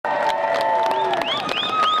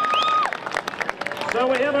So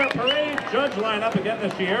we have our parade judge lineup again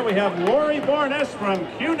this year. We have Lori Bornes from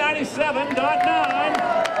Q97.9.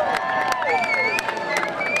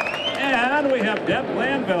 And we have Deb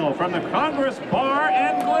Glanville from the Congress Bar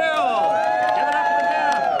and Grill. Give it up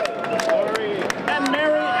for Deb. Lori. And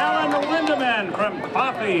Mary Ellen Lindemann from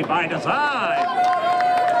Coffee by Design.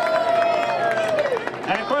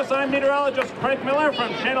 And of course, I'm meteorologist Craig Miller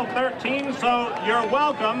from Channel 13, so you're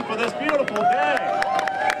welcome for this beautiful day.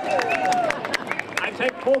 I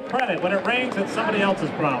take full credit. When it rains, it's somebody else's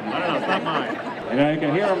problem. I don't know, it's not mine. And you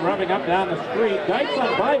can hear them rubbing up down the street. Dykes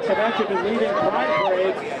on Bikes have actually been leading pride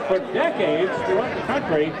parades for decades throughout the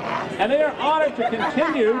country, and they are honored to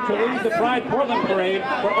continue to lead the Pride Portland Parade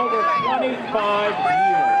for over 25 years.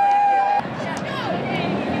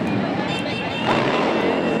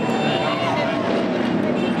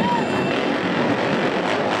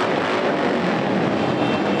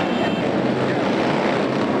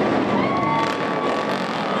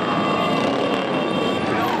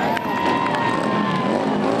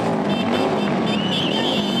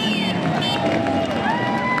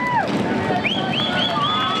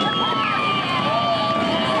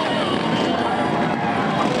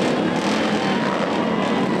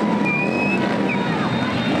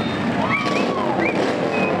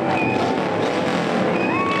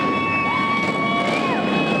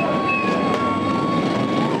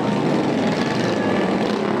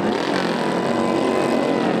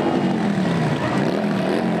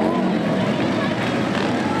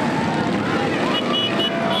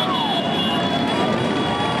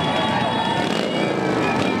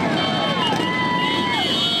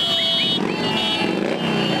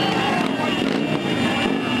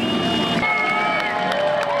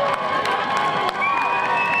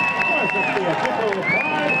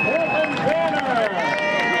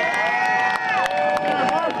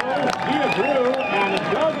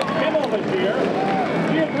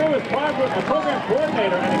 A program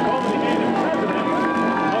coordinator and he called the named president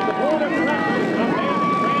of the board of directors of Maine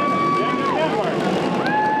Transgender Network.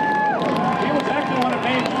 He was actually one of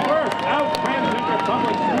Maine's first out-transgender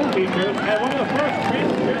public school teachers and one of the first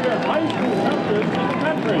transgender high school teachers in the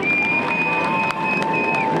country.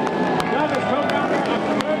 Doug is co-founder of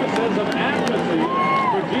Services of Advocacy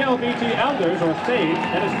for GLBT Elders, or SAGE,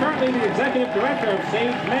 and is currently the executive director of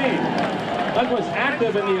SAGE Maine. Doug was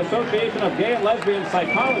active in the Association of Gay and Lesbian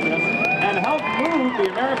Psychologists and helped move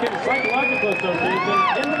the American Psychological Association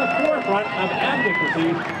into the forefront of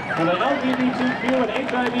advocacy for the LGBTQ and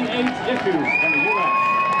HIV/AIDS issues in the U.S.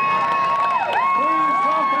 Please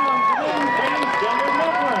welcome the Maine Transgender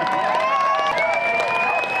Network.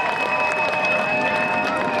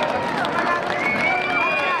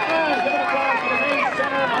 And give an applause to the Maine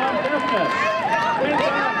Center on Deafness. Maine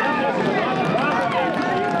Center on Deafness is a nonprofit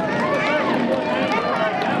agency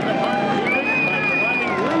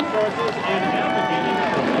resources and advocating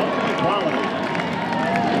for local equality.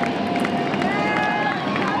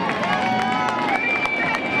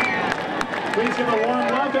 Please give a warm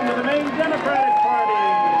welcome to the Maine Democratic Party.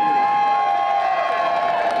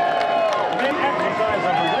 The main exercise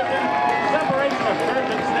of religion, separation of church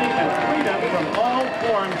and state, and freedom from all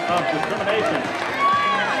forms of discrimination.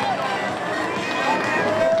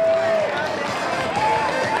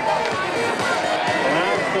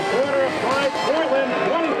 Supporter of Pride Portland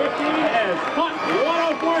 2015 as Hot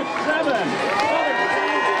 1047.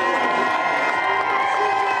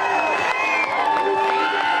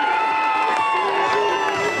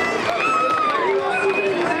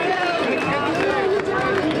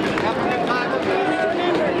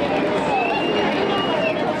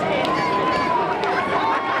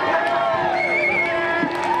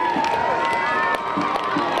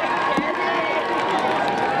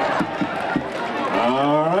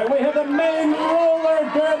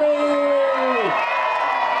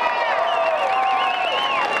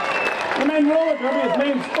 Derby is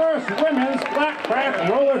Maine's first women's flat track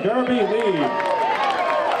roller derby league.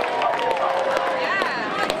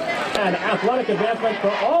 And athletic advancement for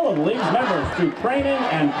all of the league's members through training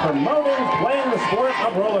and promoting playing the sport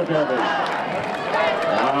of roller derby.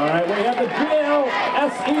 All right, we have the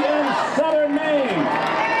GLSEN Southern Maine.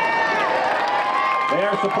 They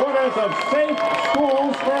are supporters of safe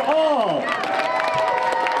schools for all.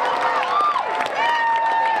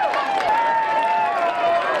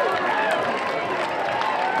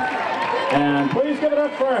 And please give it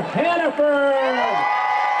up for Hannaford.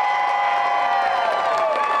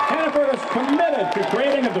 Hannaford is committed to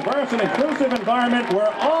creating a diverse and inclusive environment where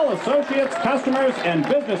all associates, customers, and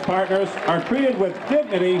business partners are treated with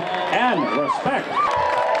dignity and respect.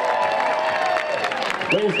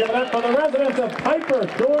 Please give it up for the residents of Piper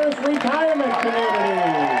Shores Retirement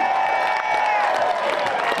Community.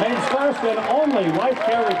 first and only life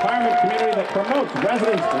care retirement community that promotes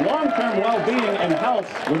residents' long-term well-being and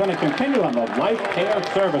health within a continuum of life care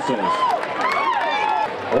services.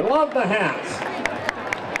 Love the hats.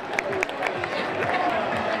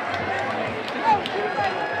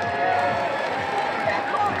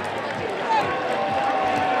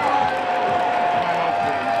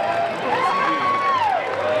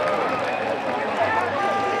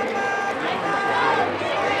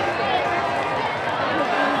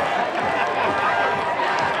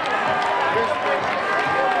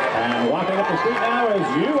 The street now is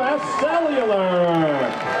U.S. Cellular.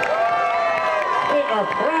 They are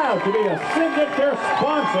proud to be a signature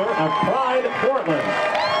sponsor of Pride Portland.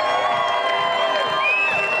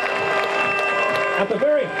 At the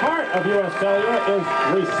very heart of U.S. Cellular is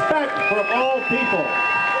respect for all people.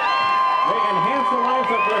 They enhance the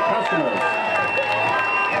lives of their customers.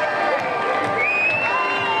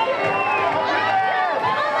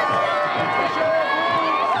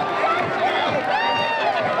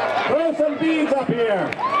 Throw some beads up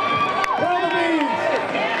here. Throw the beads.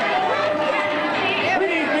 We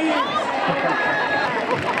need beads.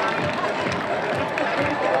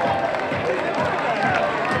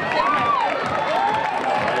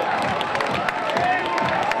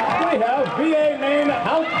 We have VA Maine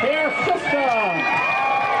Healthcare System.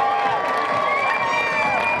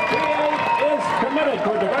 VA is committed to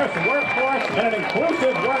a diverse workforce and an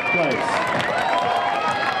inclusive workplace.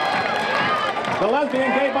 The lesbian,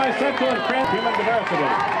 gay, bisexual, and trans human diversity.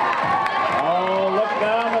 Oh, look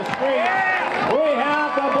down the street. We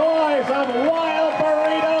have the boys of Wild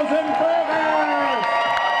Burritos and Burgers.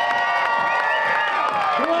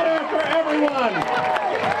 Glitter for everyone.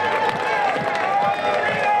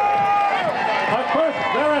 Of course,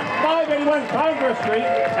 they're at 581 Congress Street,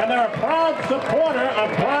 and they're a proud supporter of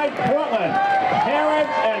Pride Portland. Herod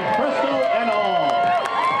and Crystal and all.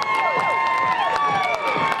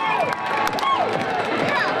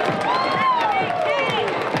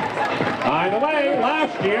 By the way,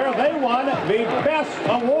 last year they won the best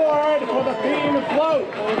award for the theme float.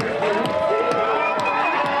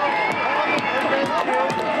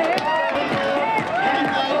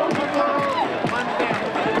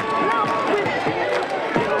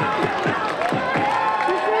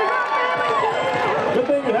 Good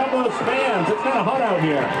thing you have those fans. It's kind of hot out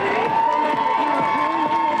here.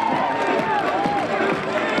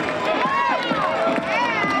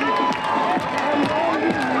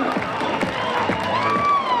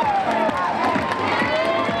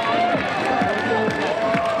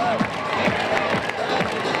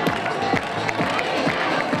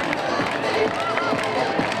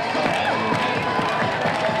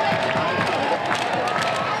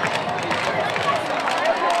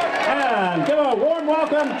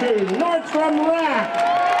 Welcome to Nordstrom Rack.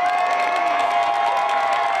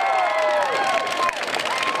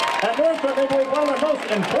 At Nordstrom, they believe one of their most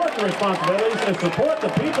important responsibilities is to support the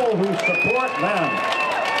people who support them.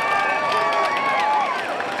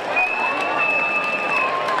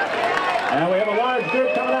 And we have a large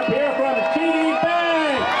group coming up here from TD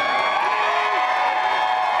Bank.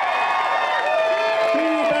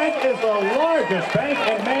 TD Bank is the largest bank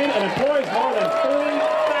in Maine and employs more than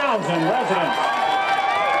 3,000 residents.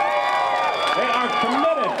 They are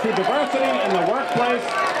committed to diversity in the workplace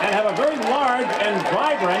and have a very large and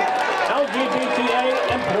vibrant LGBTA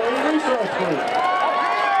employee resource group.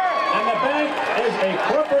 And the bank is a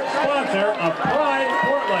corporate sponsor of Pride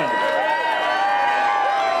Portland.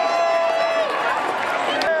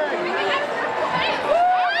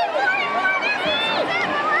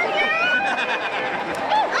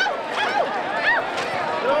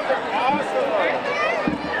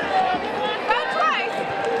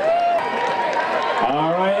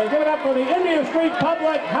 For the Indian Street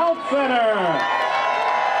Public Health Center.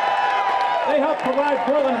 They help provide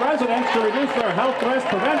Portland residents to reduce their health threats,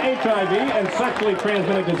 prevent HIV and sexually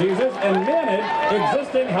transmitted diseases, and manage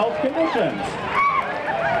existing health conditions.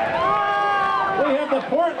 We have the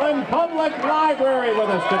Portland Public Library with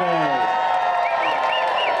us today.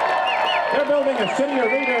 They're building a city of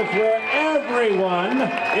readers where everyone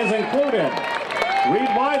is included. Read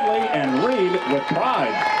widely and read with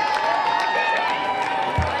pride.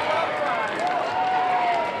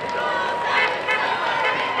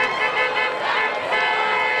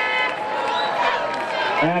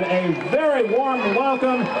 And a very warm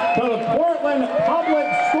welcome to the Portland Public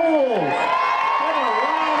Schools. Give a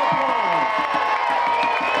round of applause.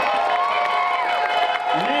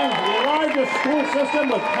 Maine's largest school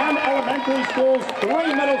system with 10 elementary schools,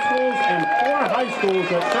 3 middle schools, and 4 high schools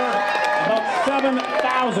that serve about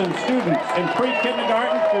 7,000 students in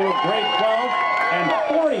pre-kindergarten through grade 12 and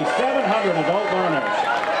 4,700 adult learners.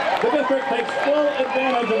 The district takes full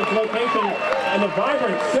advantage of its location in the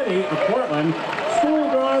vibrant city of Portland. School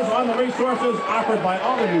draws on the resources offered by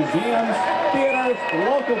all the museums, theaters,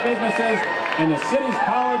 local businesses, and the city's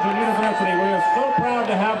college and university. We are so proud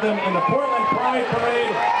to have them in the Portland Pride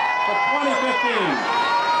Parade for 2015.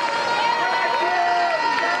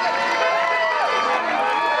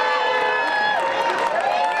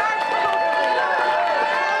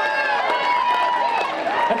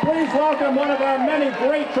 Please welcome one of our many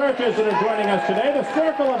great churches that are joining us today, the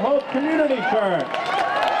Circle of Hope Community Church.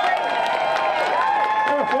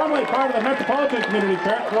 They were formerly part of the Metropolitan Community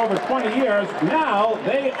Church for over 20 years. Now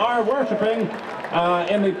they are worshiping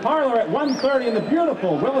in the parlor at 1:30 in the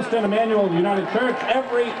beautiful Williston Emmanuel United Church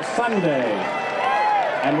every Sunday.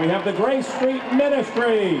 And we have the Grace Street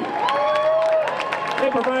Ministry. They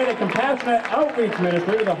provide a compassionate outreach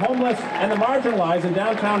ministry to the homeless and the marginalized in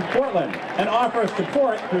downtown Portland and offer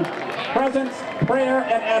support through presence, prayer,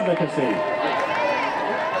 and advocacy.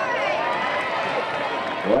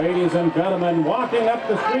 Ladies and gentlemen, walking up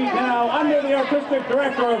the street now under the artistic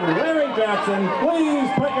director of Larry Jackson, please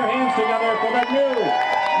put your hands together for the new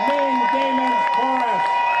Maine Gay Men's Chorus.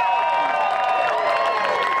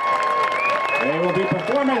 They will be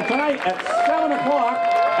performing tonight at 7 o'clock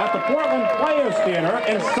at the Portland Players Theater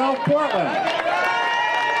in South Portland.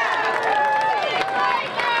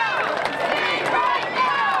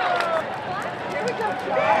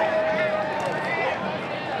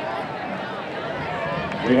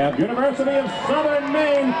 We have University of Southern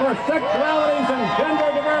Maine for Sexualities and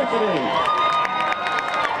Gender Diversity.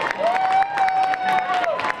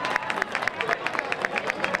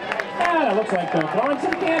 And it looks like they're throwing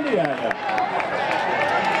some candy at you.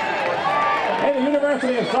 Hey, the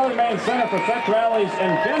University of Southern Maine Center for Sexualities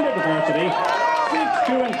and Gender Diversity seeks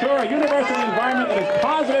to ensure a university environment that is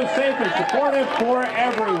positive, safe, and supportive for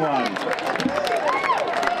everyone.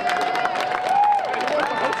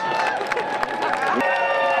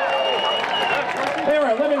 They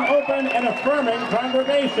are a living, open, and affirming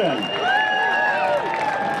congregation.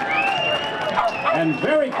 And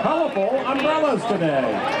very colorful umbrellas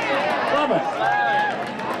today. Love it.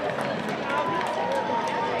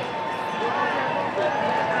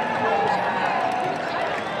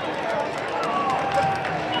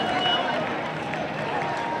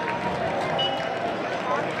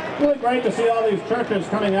 Really great to see all these churches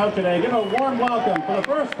coming out today. Give a warm welcome for the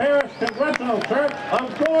First Parish Congregational Church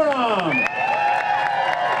of Gorham.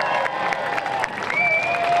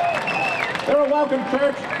 They're a welcome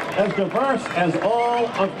church as diverse as all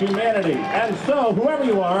of humanity. And so, whoever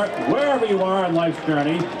you are, wherever you are on life's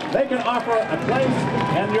journey, they can offer a place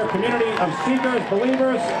in your community of seekers,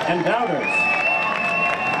 believers, and doubters.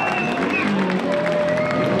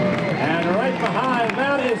 And right behind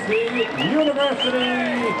that is the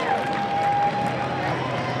University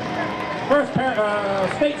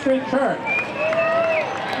State Street Church.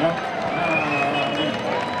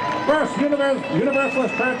 First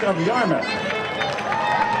Universalist Church of Yarmouth.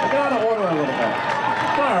 I got out of order a little bit.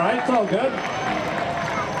 It's all right, it's all good.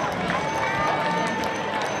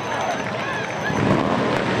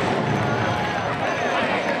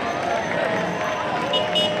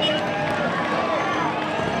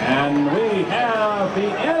 And we have the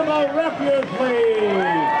Animal Refuge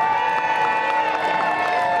League.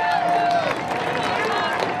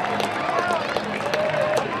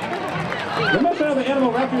 The mission of the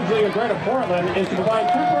Animal Refuge League of Greater Portland is to provide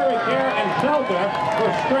temporary care and shelter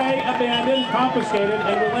for stray, abandoned, confiscated,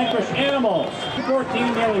 and relinquished animals.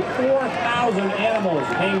 2014, nearly 4,000 animals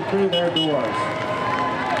came through their doors.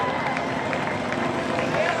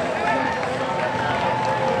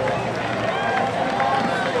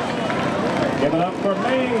 Give it up for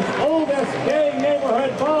Maine's oldest gay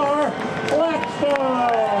neighborhood bar,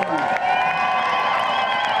 Blackstone.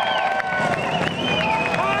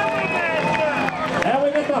 And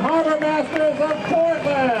we get the Harbor Masters of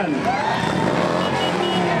Portland.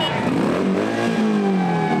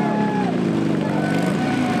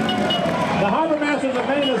 The Harbor Masters of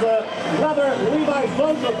Maine is another Levi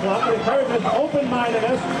social club that encourages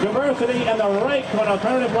open-mindedness, diversity, and the right to an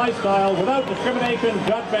alternative lifestyle without discrimination,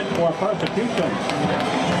 judgment, or persecution.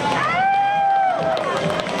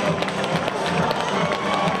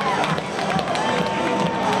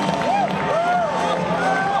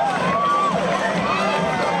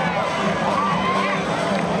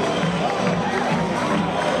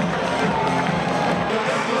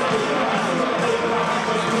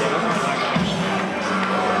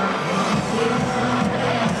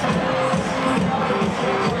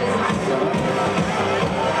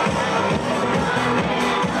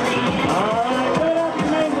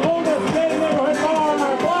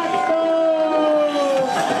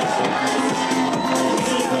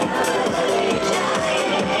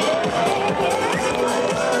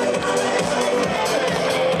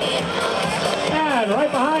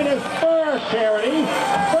 charity.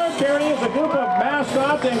 Third charity is a group of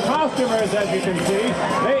mascots and costumers, as you can see.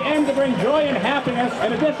 They aim to bring joy and happiness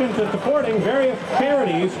in addition to supporting various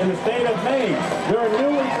charities in the state of Maine. They're a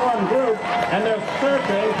newly formed group, and they're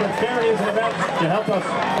searching for charities and events to help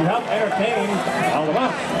entertain all of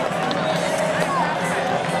us.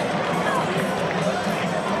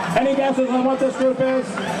 Any guesses on what this group is?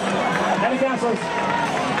 Any guesses?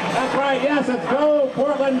 That's right, yes, it's Go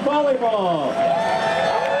Portland Volleyball.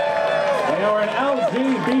 They are an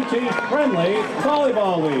LGBT-friendly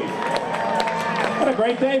volleyball league. What a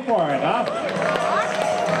great day for it, huh?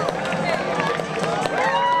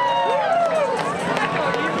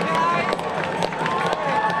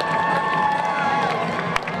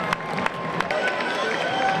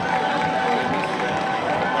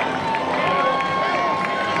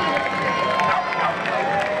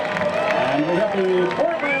 The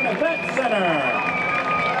Portland Event Center.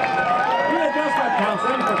 Readjustment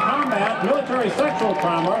counseling for combat, military sexual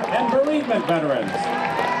trauma, and bereavement veterans.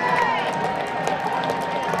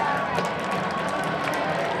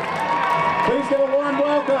 Please give a warm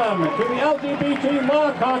welcome to the LGBT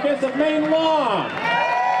Law Caucus of Maine Law.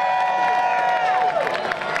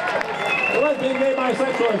 The Lesbian, Gay,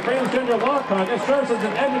 Bisexual, and Transgender Law Caucus serves as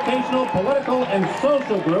an educational, political, and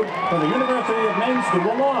social group for the University of Maine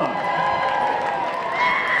School of Law.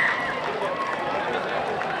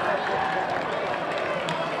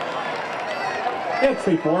 It's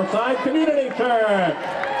the Forsyth Community Church.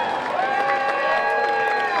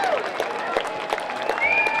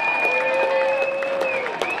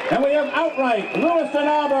 And we have Outright Lewiston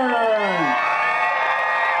Auburn.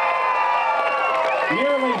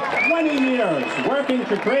 Nearly 20 years working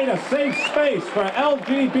to create a safe space for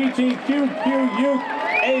LGBTQ youth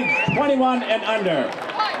aged 21 and under.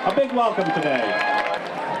 A big welcome today.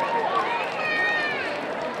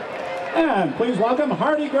 And please welcome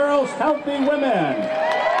Hardy Girls Healthy Women.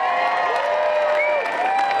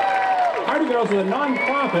 Hardy Girls is a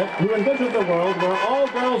non-profit who envisions a world where all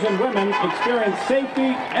girls and women experience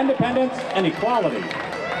safety, independence, and equality.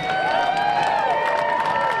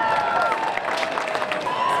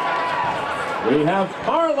 We have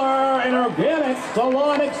Parlor and Organic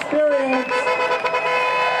Salon Experience.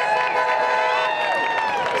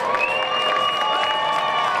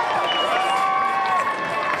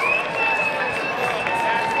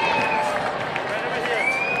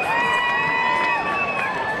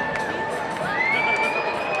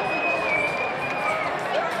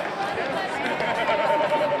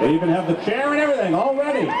 They even have the chair and everything all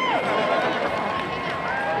ready.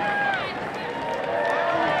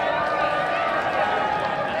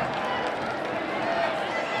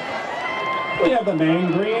 We have the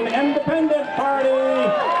Maine Green Independent Party.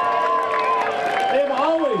 They've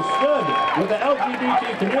always stood with the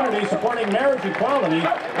LGBT community supporting marriage equality.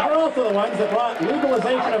 They're also the ones that brought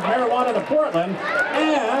legalization of marijuana to Portland, and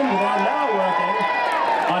they're now working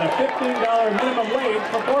on a $15 minimum wage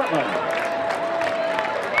for Portland.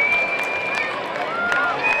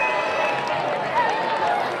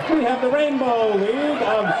 We have the Rainbow League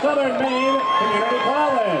of Southern Maine Community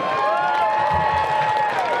College.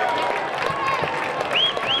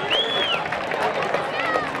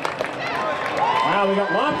 Wow, we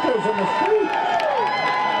got lobsters in the street.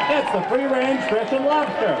 It's the free-range fish and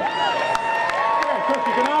lobster. Yeah, of course,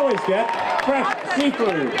 you can always get fresh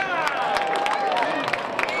seafood.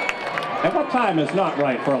 At what time is not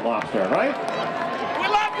right for a lobster, right? We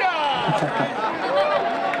love you!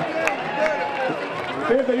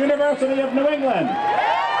 Here's the University of New England.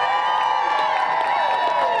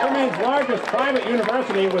 Maine Maine's largest private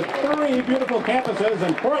university with 3 beautiful campuses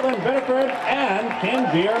in Portland, Biddeford, and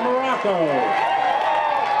Tangier, Morocco.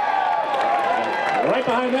 Right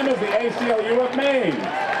behind them is the ACLU of Maine.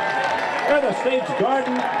 They're the state's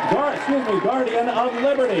guardian of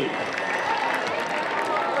liberty.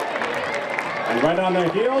 And right on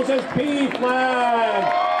their heels is PFLAG. Big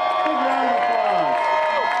round of applause.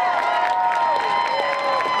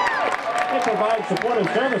 They provide supportive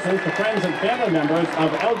services to friends and family members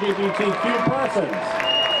of LGBTQ persons.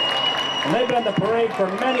 And they've been in the parade for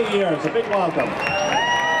many years. A big welcome.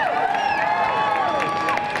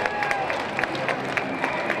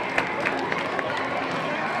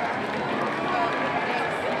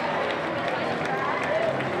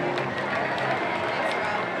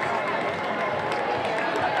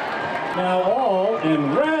 Now all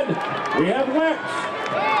in red, we have WEX.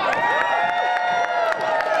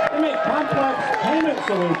 They make complex payment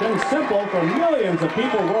solutions simple for millions of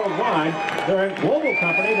people worldwide. They're a global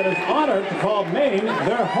company that is honored to call Maine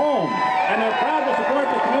their home, and they're proud to support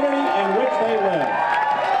the community in which they live.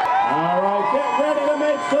 All right, get ready to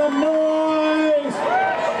make some noise.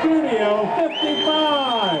 Studio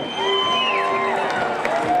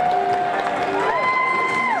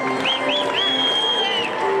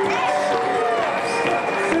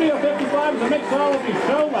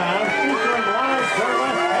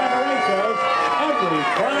Tuesday,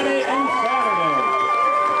 Friday, and Saturday.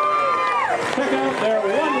 Check out their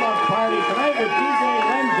one-love party tonight with DJ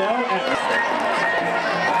Renzo at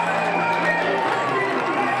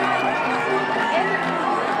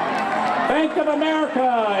Bank of America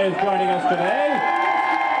is joining us today.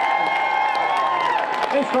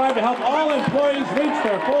 They strive to help all employees reach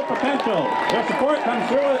their full potential. Their support comes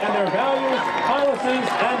through in their values, policies,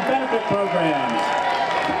 and benefit programs.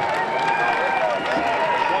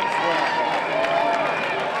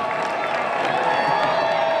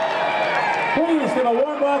 Please give a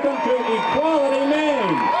warm welcome to Equality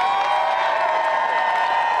Maine.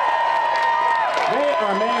 They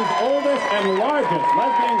are Maine's oldest and largest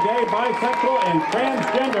lesbian, gay, bisexual, and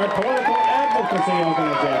transgender political advocacy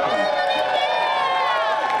organization.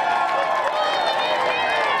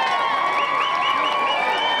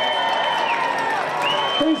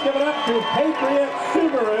 Please give it up to Patriot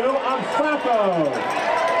Subaru of Saco.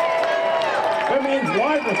 They're Maine's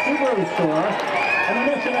largest Subaru store, and the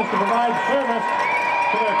mission is to provide service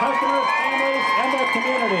to their customers, families, and their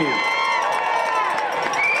communities.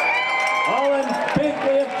 All in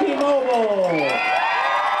Patriot T-Mobile.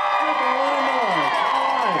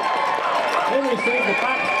 They received the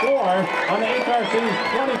top score on the HRC's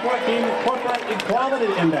 2014 Corporate Equality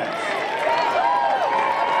Index.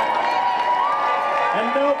 And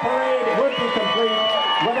no parade would be complete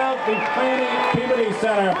without the Fannie Peabody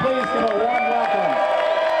Center. Please give a warm welcome.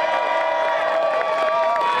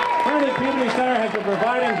 Fannie Peabody Center has been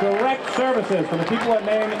providing direct services for the people of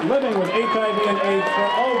Maine living with HIV and AIDS for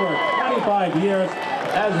over 25 years,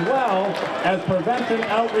 as well as prevention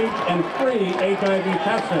outreach and free HIV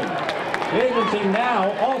testing. The agency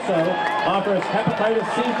now also offers hepatitis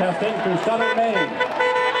C testing through Southern Maine.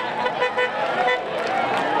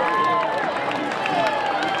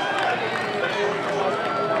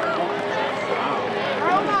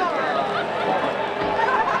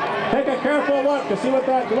 Take a careful look to see what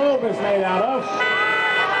that globe is made out of,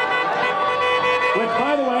 which,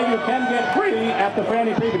 by the way, you can get free at the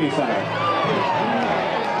Fannie Peabody Center.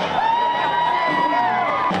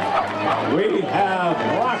 We have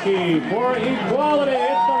Rocky for Equality.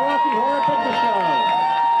 It's the Rocky Horror Picture Show.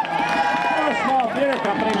 We're a small theater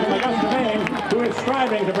company from Augusta, Maine, who is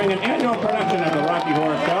striving to bring an annual production of the Rocky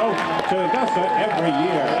Horror Show to Augusta every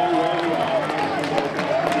year.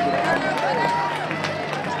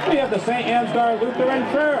 We have the St. Ansgar Lutheran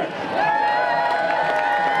Church.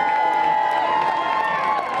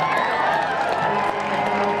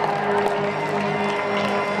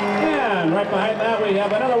 And right behind that, we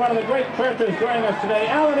have another one of the great churches joining us today,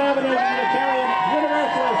 Allen Avenue Unitarian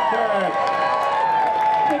Universalist Church.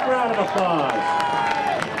 Big round of applause.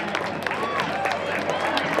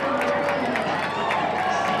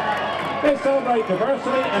 They celebrate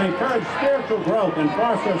diversity and encourage spiritual growth and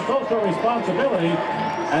foster social responsibility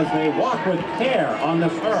as they walk with care on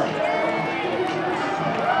this earth.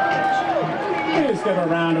 Please give a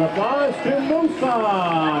round of applause to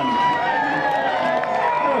Mooson.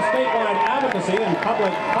 They're a statewide advocacy and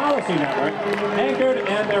public policy network anchored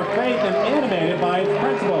in their faith and animated by its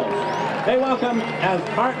principles. They welcome as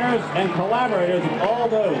partners and collaborators all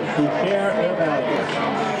those who share their values.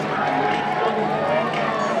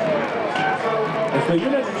 It's the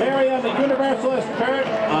Unitarian Universalist Church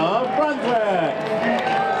of Brunswick.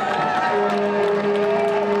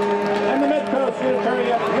 And the Mid-Coast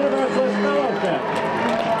Unitarian Universalist Fellowship.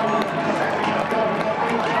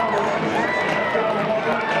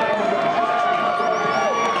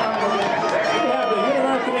 We have the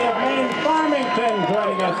University of Maine Farmington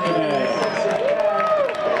joining us today.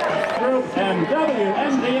 Group and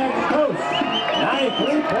WNGX Coast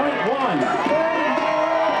 93.1.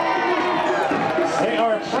 They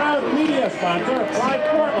are a proud media sponsor of Pride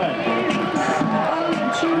Portland.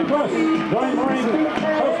 And of course, join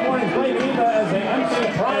Coast Morning's Late Eva as they MC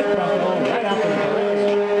Pride Festival right after the race.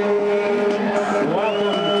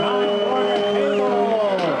 Welcome, Time Warner Cable.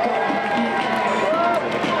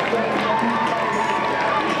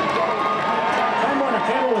 Time Warner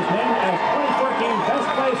Cable was named as 2014 Best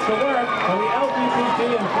Place to Work for the LGBT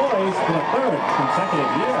employees for the third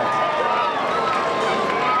consecutive year.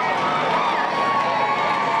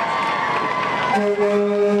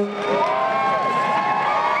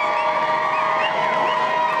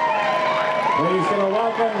 Please give a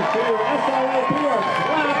welcome to SLAP of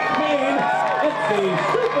Black Maine. It's the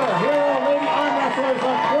Superhero Lady Arm Wrestlers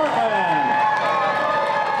of Portland.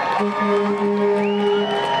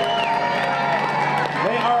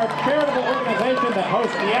 They are a charitable organization that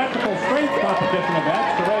hosts theatrical strength competition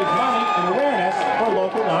events to raise money and awareness for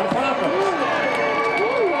local nonprofits.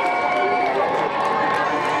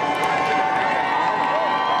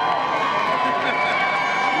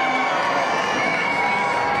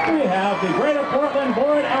 the Greater Portland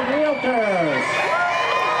Board of Realtors.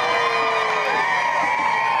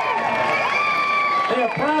 They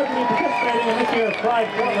are proud to be participating in this year's Pride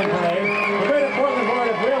Portland Parade. The Greater Portland Board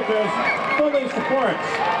of Realtors fully supports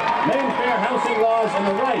Maine fair housing laws and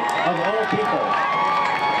the rights of all people.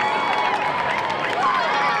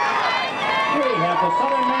 We have the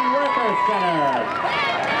Southern Maine Workers Center.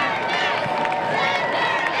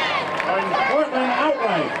 And Portland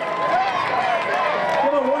Outright.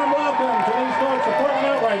 Give a warm welcome to these folks at Portland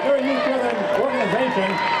Outright. They're a youth-driven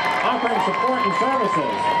organization offering support and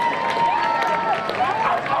services.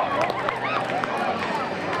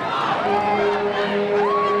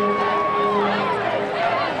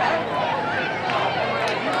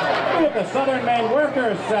 The Southern Maine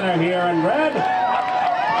Workers Center here in red. They're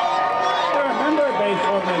a member-based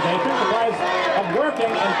organization comprised of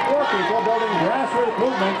working and poor people building grassroots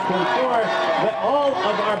movements to ensure that all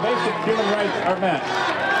of our basic human rights are met.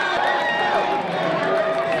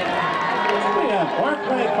 We have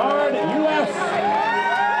Barclay Card US.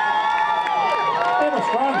 They have a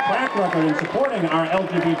strong track record in supporting our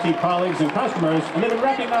LGBT colleagues and customers, and they've been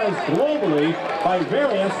recognized globally by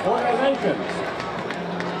various organizations.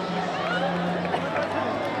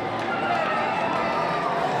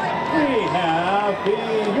 We have the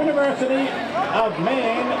University of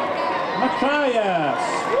Maine, Machias.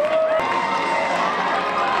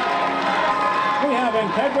 We have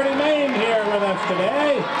Integrity Maine here with us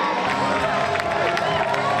today.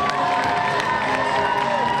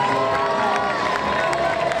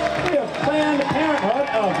 We have Planned Parenthood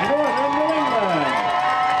of Northern New England.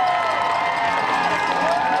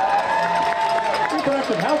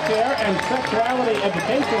 Reproductive healthcare and sexuality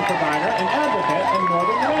education provider and advocate in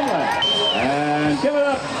Northern New England. And give it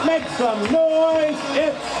up, make some noise,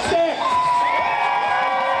 it's Styx!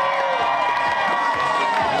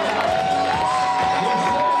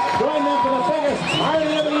 Join them for the biggest party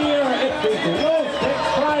of the year, it's the Glow Styx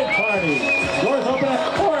Pride Party. Doors open at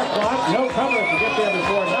 4 o'clock, no cover if you get there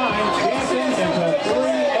before 9, dancing until 3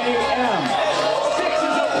 a.m.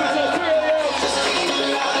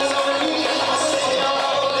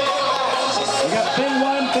 We got thing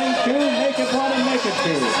 1, thing 2, make it 1 and make it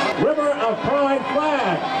 2. River of Pride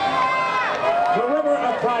flag. The River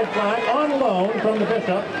of Pride flag on loan from the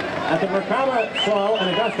Bishop at the Mercaba Sol in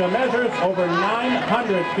Augusta measures over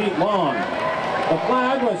 900 feet long. The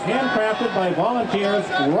flag was handcrafted by volunteers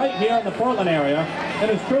right here in the Portland area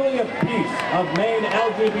and is truly a piece of Maine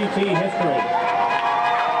LGBT history.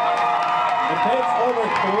 It takes over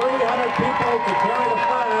 300 people to carry the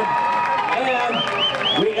flag, and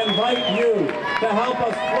we invite you to help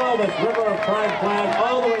us flow this River of Pride flag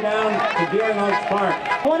all the way down to Deering Oaks Park.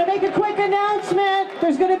 I want to make a quick announcement.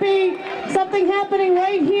 There's going to be something happening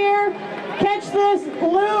right here. Catch this.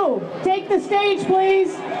 Lou, take the stage,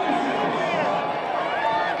 please.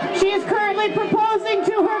 She is currently proposing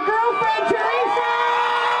to her girlfriend, Teresa.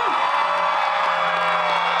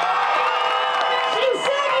 She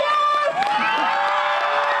said yes.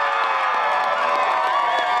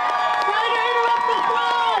 Trying to interrupt the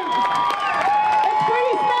flag. It's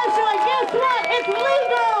pretty special, and guess what? It's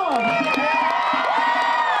legal.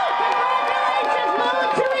 Congratulations, Lou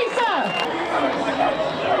and Teresa.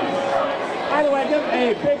 By the way, give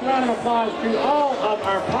a big round of applause to all of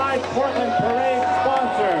our Pride Portland Parade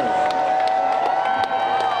sponsors.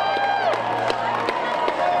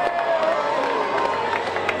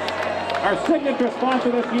 Our signature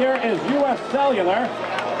sponsor this year is U.S. Cellular.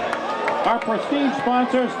 Our prestige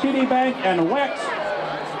sponsors, TD Bank and WEX.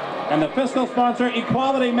 And the fiscal sponsor,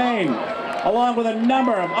 Equality Maine, along with a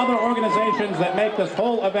number of other organizations that make this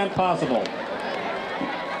whole event possible.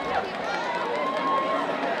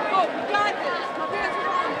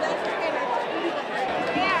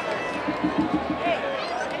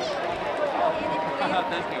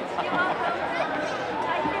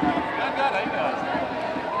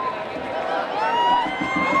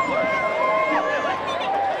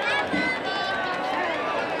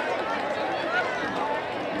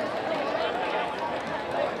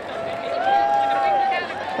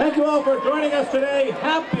 Thank you all for joining us today.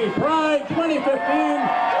 Happy Pride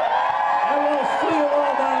 2015.